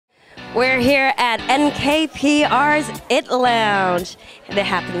We're here at NKPRs It Lounge. That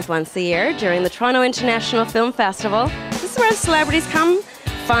happens once a year during the Toronto International Film Festival. This is where celebrities come,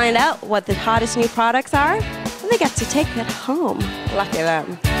 find out what the hottest new products are, and they get to take it home. Lucky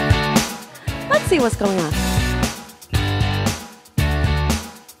them. Let's see what's going on.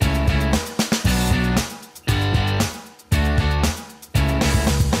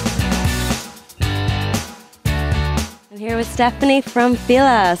 Here with Stephanie from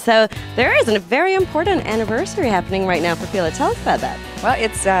Fila. So there is a very important anniversary happening right now for Fila. Tell us about that. Well,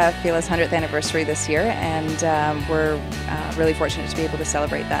 it's Fila's 100th anniversary this year, and we're really fortunate to be able to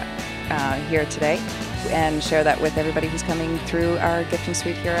celebrate that here today and share that with everybody who's coming through our gifting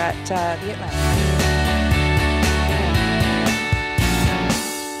suite here at the It Lounge.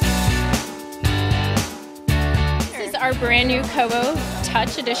 This is our brand new Kobo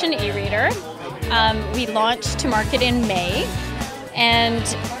Touch Edition e-reader. We launched to market in May, and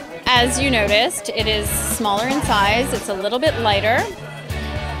as you noticed, it is smaller in size, it's a little bit lighter.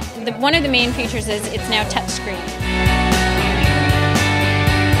 One of the main features is it's now touchscreen.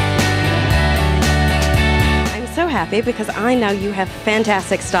 I'm so happy because I know you have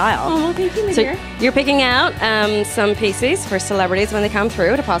fantastic style. Oh, well, thank you, my dear. You're picking out some pieces for celebrities when they come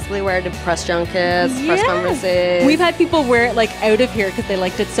through to possibly wear to press junkets, press conferences. We've had people wear it like out of here because they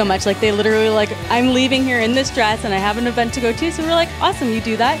liked it so much. Like they literally like, I'm leaving here in this dress and I have an event to go to. So we're like, awesome, you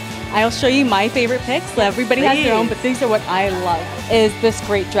do that. I'll show you my favorite picks. Everybody has their own, but these are what I love. Is this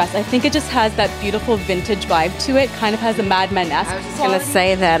great dress. I think it just has that beautiful vintage vibe to it. Kind of has a Mad Men-esque. I was just going to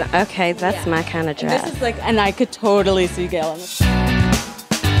say that. Okay, that's my kind of dress. And this is like, and I could totally see Gail in this.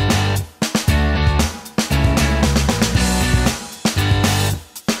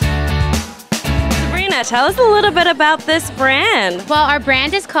 Sabrina, tell us a little bit about this brand. Well, our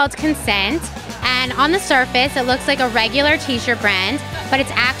brand is called Consent, and on the surface it looks like a regular t-shirt brand, but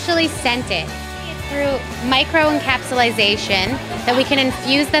it's actually scented. It's through micro-encapsulation that we can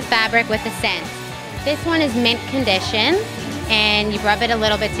infuse the fabric with the scent. This one is mint condition, and you rub it a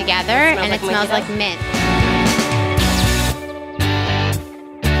little bit together and it smells like mint.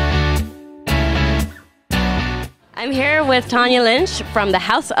 I'm here with Tanya Lynch from the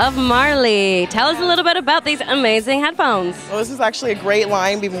House of Marley. Tell us a little bit about these amazing headphones. Well, this is actually a great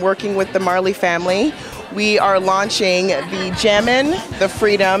line. We've been working with the Marley family. We are launching the Jammin', the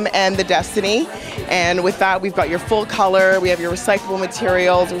Freedom, and the Destiny. And with that, we've got your full color. We have your recyclable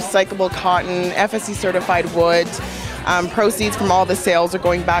materials, recyclable cotton, FSC certified wood. Proceeds from all the sales are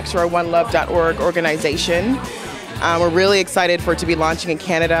going back to our onelove.org organization. We're really excited for it to be launching in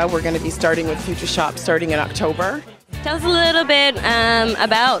Canada. We're going to be starting with Future Shop starting in October. Tell us a little bit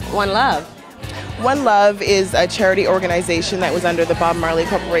about One Love. One Love is a charity organization that was under the Bob Marley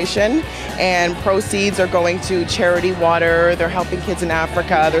Corporation, and proceeds are going to Charity Water. They're helping kids in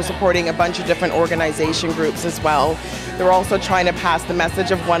Africa. They're supporting a bunch of different organization groups as well. They're also trying to pass the message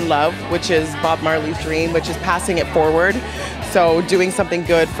of One Love, which is Bob Marley's dream, which is passing it forward. So doing something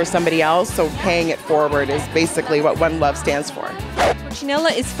good for somebody else, so paying it forward is basically what One Love stands for.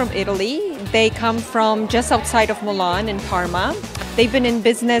 Chinella is from Italy. They come from just outside of Milan in Parma. They've been in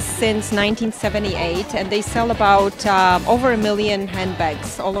business since 1978 and they sell about over 1 million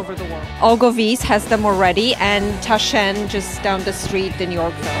handbags all over the world. Ogovis has them already, and Taschen just down the street in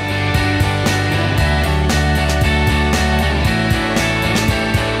Yorkville.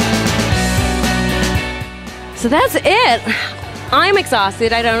 So that's it. I'm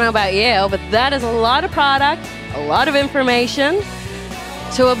exhausted. I don't know about you, but that is a lot of product, a lot of information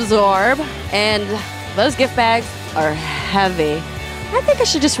to absorb, and those gift bags are heavy. I think I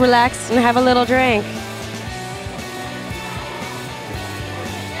should just relax and have a little drink.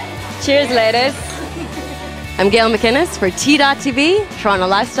 Cheers, ladies. I'm Gail McInnes for TDot TV, Toronto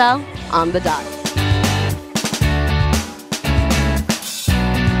Lifestyle on the Dot.